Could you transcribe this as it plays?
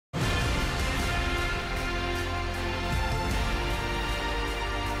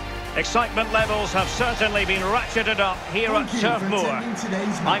Excitement levels have certainly been ratcheted up here at Turf Moor.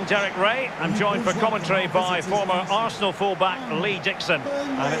 I'm Derek Ray. I'm joined for commentary by former Arsenal fullback Lee Dixon.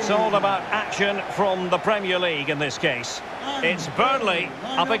 And it's all about action from the Premier League in this case. It's Burnley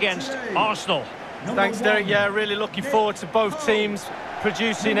up against Arsenal. Thanks, Derek. Yeah, really looking forward to both teams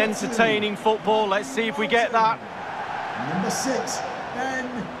producing entertaining football. Let's see if we get that. Number 6, Ben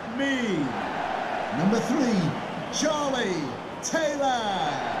Mee. Number 3, Charlie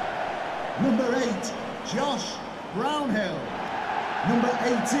Taylor. Number 8, Josh Brownhill. Number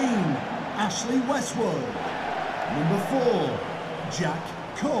 18, Ashley Westwood. Number 4, Jack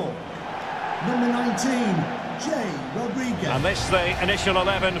Cork. Number 19, Jay Rodriguez. And this the initial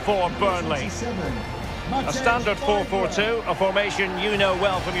 11 for Burnley. A standard 4-4-2, a formation you know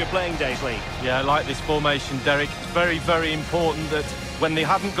well from your playing days, Lee. Yeah, I like this formation, Derek. It's very, very important that when they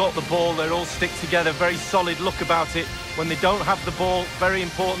haven't got the ball, they all stick together. Very solid look about it. When they don't have the ball, very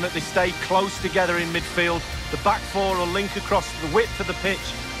important that they stay close together in midfield. The back four will link across the width of the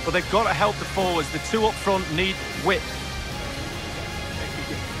pitch, but they've got to help the forwards. The two up front need width.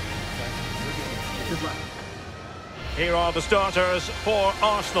 Good luck. Here are the starters for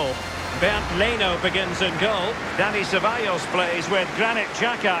Arsenal. Bernd Leno begins in goal. Dani Ceballos plays with Granit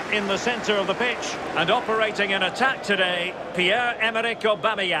Xhaka in the centre of the pitch. And operating in attack today, Pierre-Emerick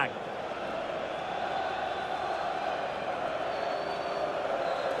Aubameyang.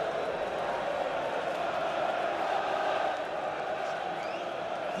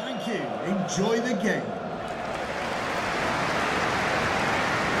 Thank you. Enjoy the game.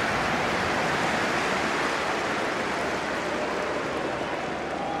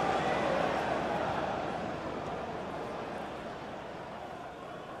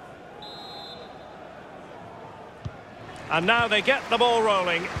 And now they get the ball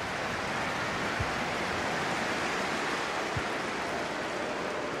rolling.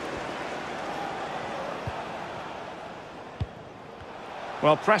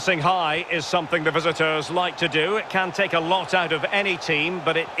 Well, pressing high is something the visitors like to do. It can take a lot out of any team,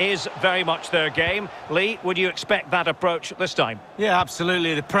 but it is very much their game. Lee, would you expect that approach this time? Yeah,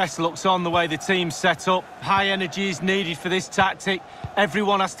 absolutely. The press looks on the way the team's set up. High energy is needed for this tactic.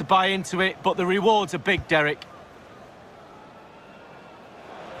 Everyone has to buy into it, but the rewards are big, Derek.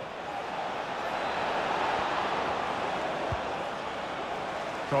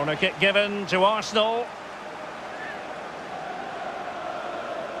 Corner kick given to Arsenal.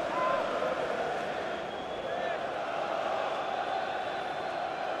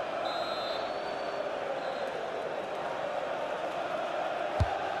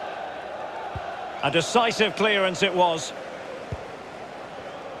 A decisive clearance it was.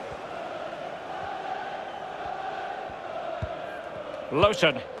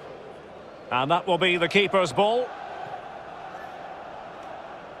 Lowton. And that will be the keeper's ball.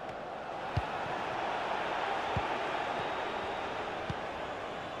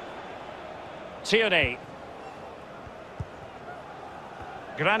 Tierney.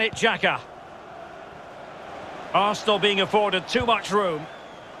 Granit Xhaka. Arsenal being afforded too much room.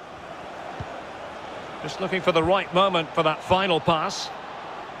 Just looking for the right moment for that final pass.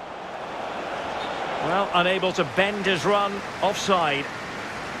 Well, unable to bend his run, offside.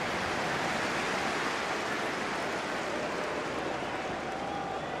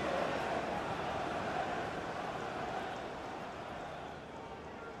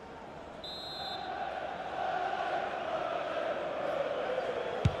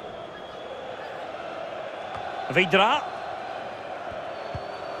 Vidra.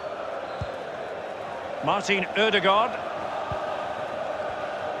 Martin Ødegaard.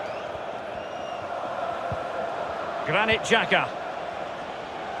 Granit Xhaka.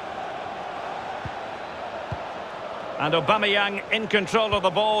 And Aubameyang in control of the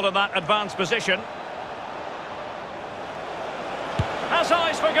ball in that advanced position. Has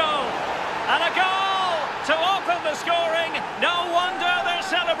eyes for goal. And a goal to open the scoring. No wonder they're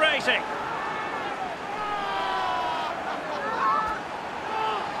celebrating.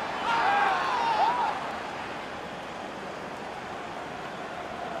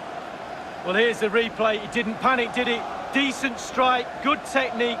 Well, here's the replay. He didn't panic, did he? Decent strike, good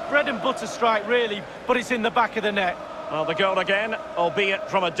technique, bread and butter strike, really, but it's in the back of the net. Well, the goal again, albeit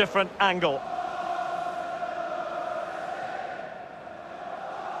from a different angle.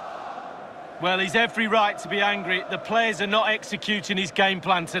 Well, he's every right to be angry. The players are not executing his game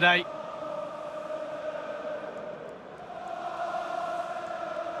plan today.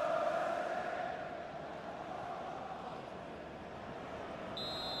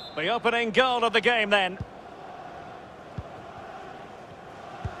 The opening goal of the game then.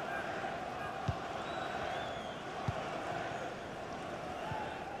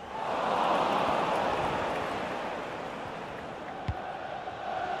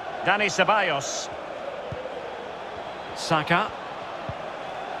 Dani Ceballos. Saka.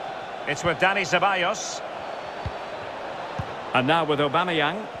 It's with Dani Ceballos. And now with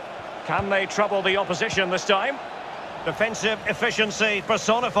Aubameyang. Can they trouble the opposition this time? Defensive efficiency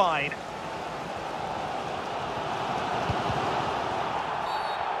personified.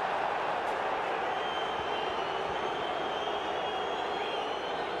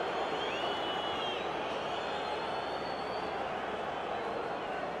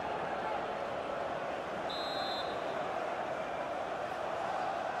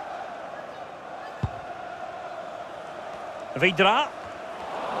 Vidra.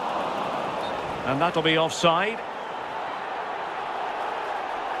 And that'll be offside.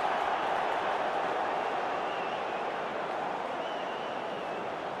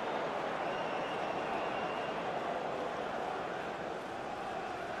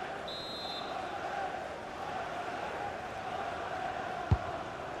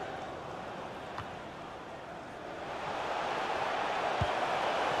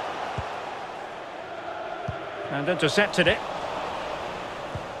 And intercepted it.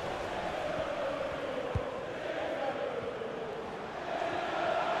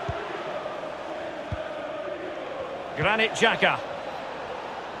 Granit Xhaka.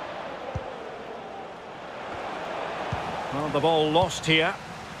 Well, the ball lost here.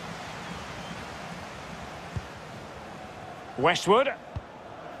 Westwood.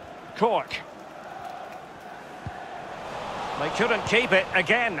 Cork. They couldn't keep it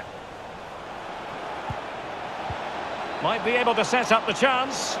again. Might be able to set up the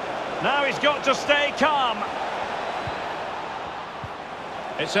chance. Now he's got to stay calm.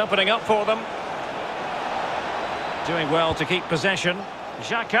 It's opening up for them. Doing well to keep possession.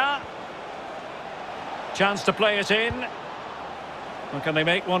 Xhaka. Chance to play it in. Or can they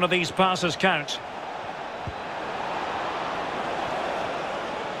make one of these passes count?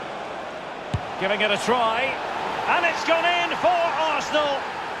 Giving it a try. And it's gone in for Arsenal.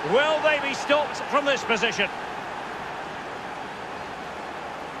 Will they be stopped from this position?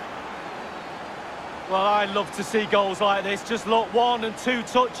 Well, I love to see goals like this. Just look, 1 and 2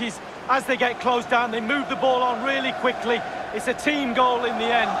 touches. As they get close down, they move the ball on really quickly. It's a team goal in the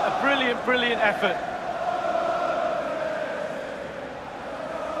end. A brilliant, brilliant effort.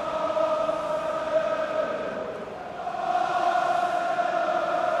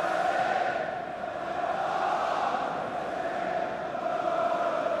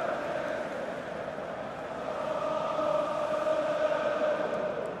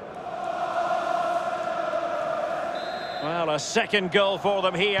 Well, a second goal for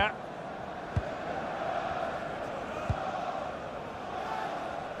them here.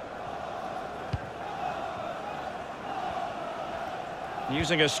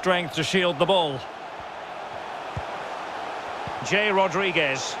 Using his strength to shield the ball. Jay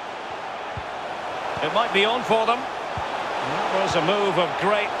Rodriguez. It might be on for them. That was a move of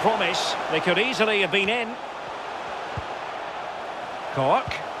great promise. They could easily have been in.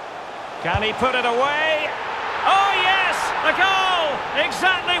 Cork. Can he put it away? Oh yes! A goal!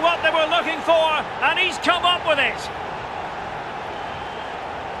 Exactly what they were looking for, and he's come up with it.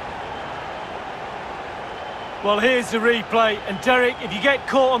 Well, here's the replay, and Derek, if you get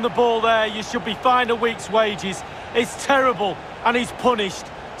caught on the ball there, you should be fined a week's wages. It's terrible, and he's punished.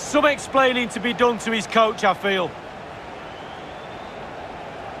 Some explaining to be done to his coach, I feel.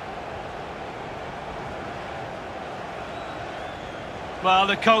 Well,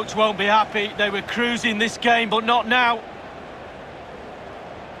 the coach won't be happy. They were cruising this game, but not now.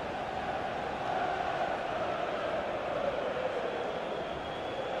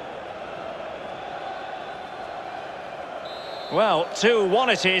 Well,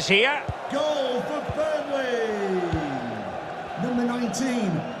 2-1 it is here. Goal for Burnley. Number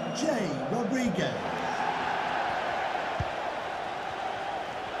 19, Jay Rodriguez.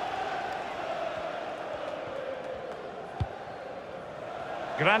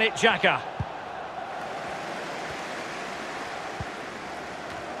 Granit Xhaka.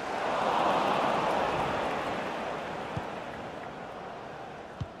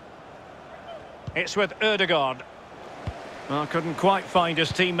 It's with Ødegaard. Well, couldn't quite find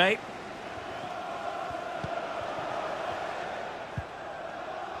his teammate.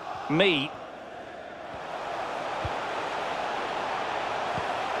 Me.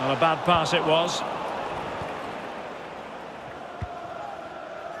 Well, a bad pass it was.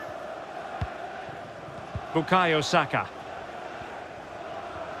 Bukayo Saka.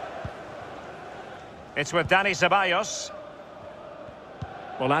 It's with Dani Ceballos.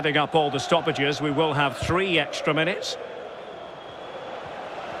 Well, adding up all the stoppages, we will have 3 extra minutes.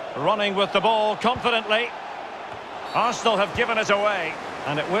 Running with the ball confidently. Arsenal have given it away.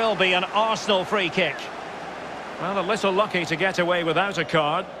 And it will be an Arsenal free kick. Well, a little lucky to get away without a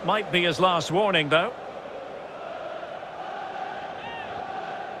card. Might be his last warning, though.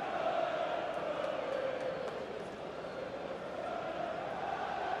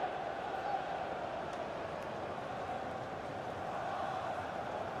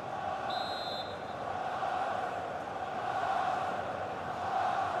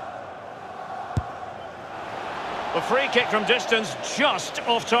 The free kick from distance just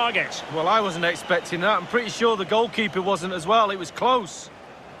off target. Well, I wasn't expecting that. I'm pretty sure the goalkeeper wasn't as well. It was close.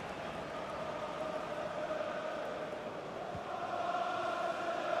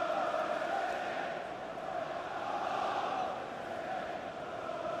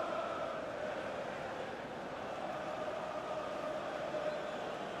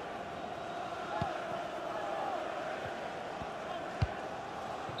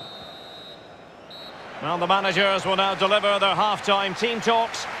 Well, the managers will now deliver their half-time team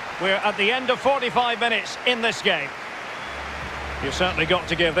talks. We're at the end of 45 minutes in this game. You've certainly got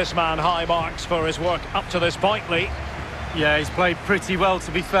to give this man high marks for his work up to this point, Lee. Yeah, he's played pretty well,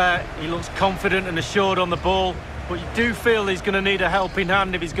 to be fair. He looks confident and assured on the ball, but you do feel he's going to need a helping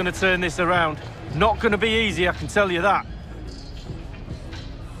hand if he's going to turn this around. Not going to be easy, I can tell you that.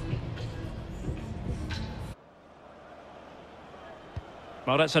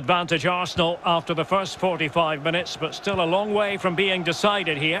 Well, it's advantage Arsenal after the first 45 minutes, but still a long way from being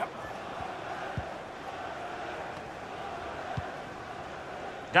decided here.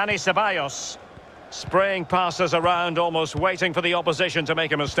 Dani Ceballos spraying passes around, almost waiting for the opposition to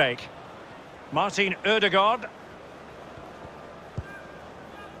make a mistake. Martin Ødegaard.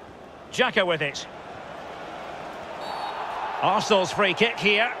 Xhaka with it. Arsenal's free kick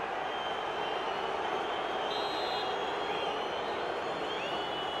here.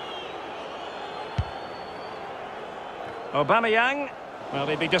 Aubameyang. Well,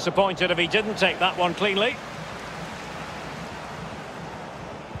 he'd be disappointed if he didn't take that one cleanly.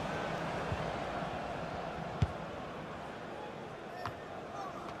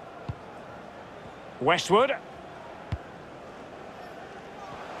 Westwood.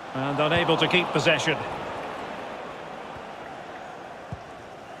 And unable to keep possession.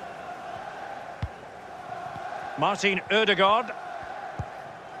 Martin Ødegaard.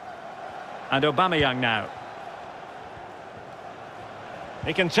 And Aubameyang now.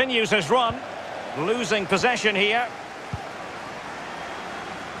 He continues his run, losing possession here.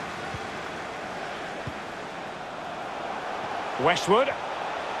 Westwood.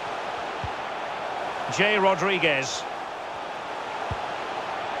 Jay Rodriguez.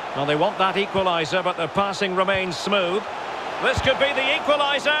 Well, they want that equaliser, but the passing remains smooth. This could be the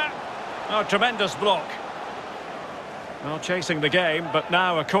equaliser. Oh, tremendous block. Well, chasing the game, but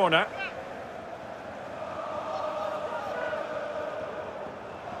now a corner.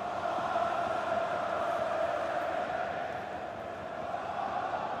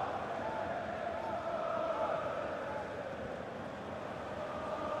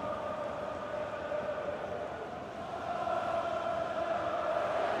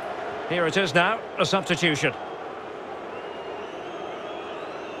 Here it is now, a substitution.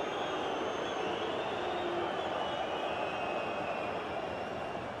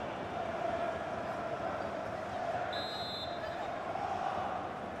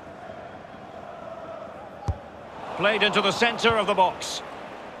 Played into the centre of the box.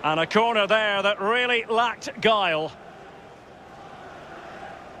 And a corner there that really lacked guile.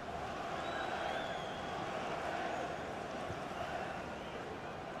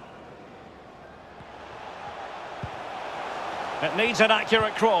 It needs an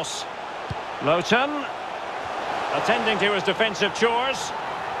accurate cross. Lowton, attending to his defensive chores.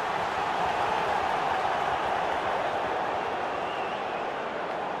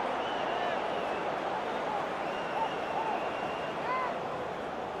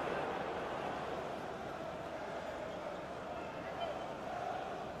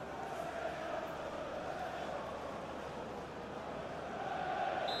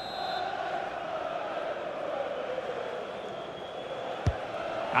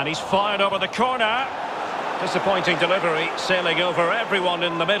 And he's fired over the corner. Disappointing delivery, sailing over everyone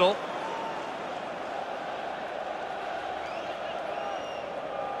in the middle.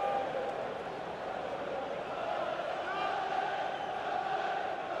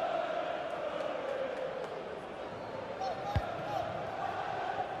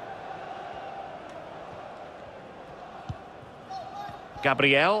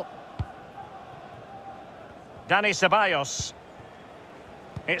 Gabriel. Dani Ceballos.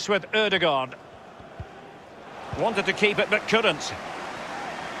 It's with Ødegaard. Wanted to keep it but couldn't.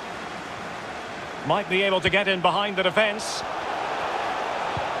 Might be able to get in behind the defence.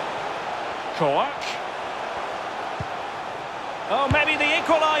 Cork. Oh, maybe the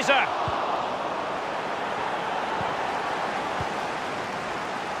equaliser.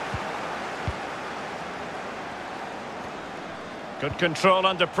 Good control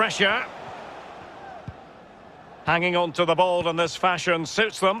under pressure. Hanging on to the ball in this fashion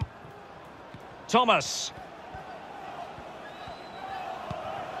suits them. Thomas.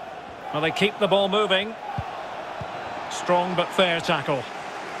 Well, they keep the ball moving. Strong but fair tackle.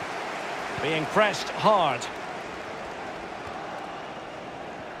 Being pressed hard.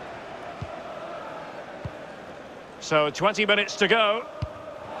 So 20 minutes to go.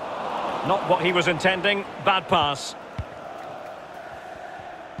 Not what he was intending. Bad pass.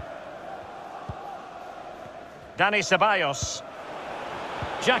 Dani Ceballos.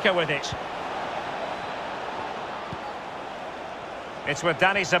 Xhaka with it. It's with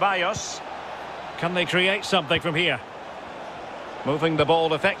Dani Ceballos. Can they create something from here? Moving the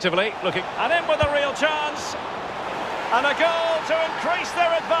ball effectively. Looking and in with a real chance. And a goal to increase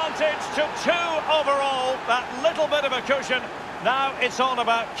their advantage to 2 overall. That little bit of a cushion. Now it's all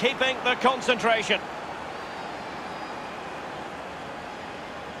about keeping the concentration.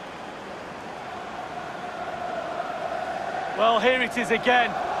 Well, here it is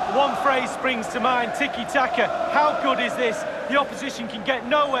again. One phrase springs to mind, tiki-taka. How good is this? The opposition can get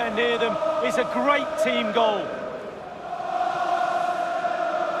nowhere near them. It's a great team goal.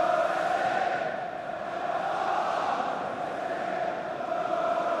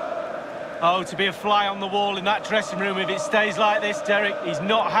 Oh, to be a fly on the wall in that dressing room if it stays like this, Derek. He's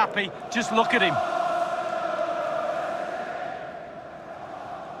not happy. Just look at him.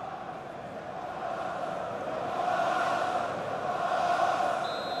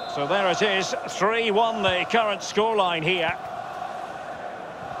 So there it is, 3-1 the current scoreline here.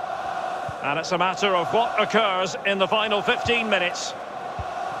 And it's a matter of what occurs in the final 15 minutes.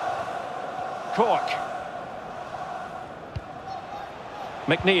 Cork.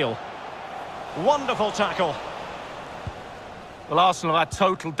 McNeil. Wonderful tackle. Well, Arsenal had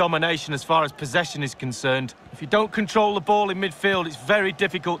total domination as far as possession is concerned. If you don't control the ball in midfield, it's very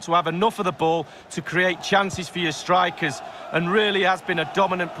difficult to have enough of the ball to create chances for your strikers, and really has been a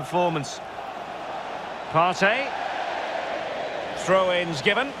dominant performance. Partey. Throw-ins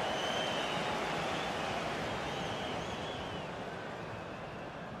given.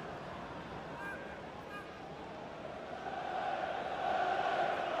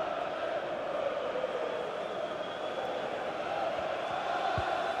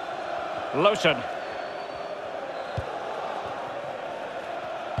 Lowton.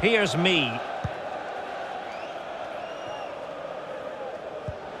 Here's me.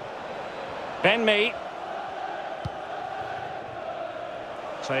 Ben Mee.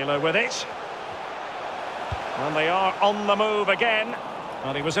 Taylor with it. And they are on the move again.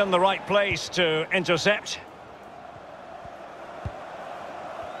 And he was in the right place to intercept.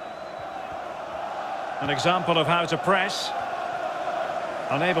 An example of how to press.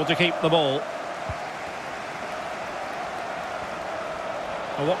 Unable to keep the ball.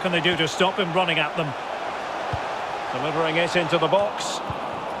 Well, what can they do to stop him running at them? Delivering it into the box.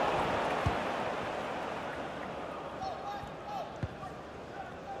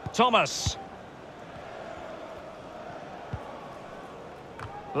 Thomas.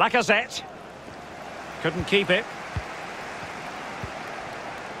 Lacazette. Couldn't keep it.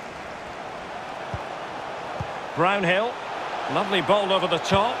 Brownhill. Lovely ball over the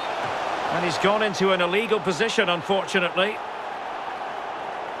top. And he's gone into an illegal position, unfortunately.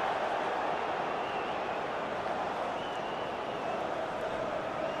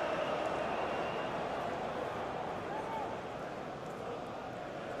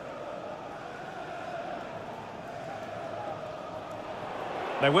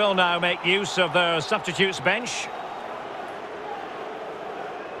 They will now make use of their substitutes bench.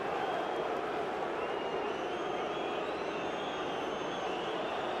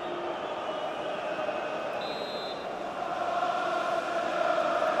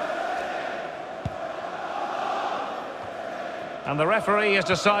 And the referee has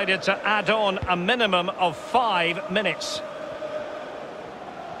decided to add on a minimum of 5 minutes.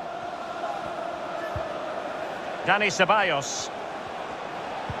 Dani Ceballos.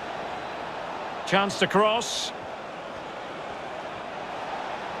 Chance to cross.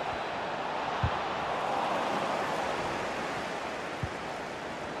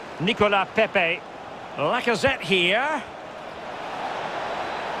 Nicolas Pepe. Lacazette here.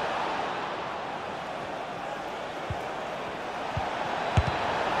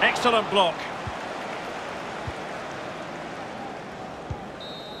 Excellent block.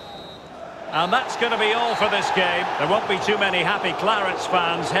 And that's going to be all for this game. There won't be too many happy Clarence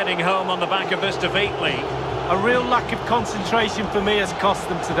fans heading home on the back of this defeat, Lee. A real lack of concentration for me has cost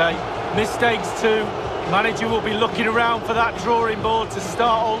them today. Mistakes too. Manager will be looking around for that drawing board to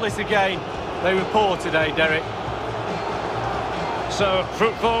start all this again. They were poor today, Derek. So,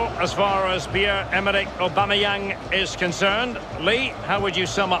 fruitful as far as Pierre-Emerick Aubameyang is concerned. Lee, how would you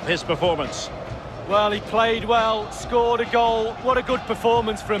sum up his performance? Well, he played well, scored a goal. What a good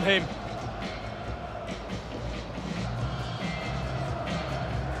performance from him.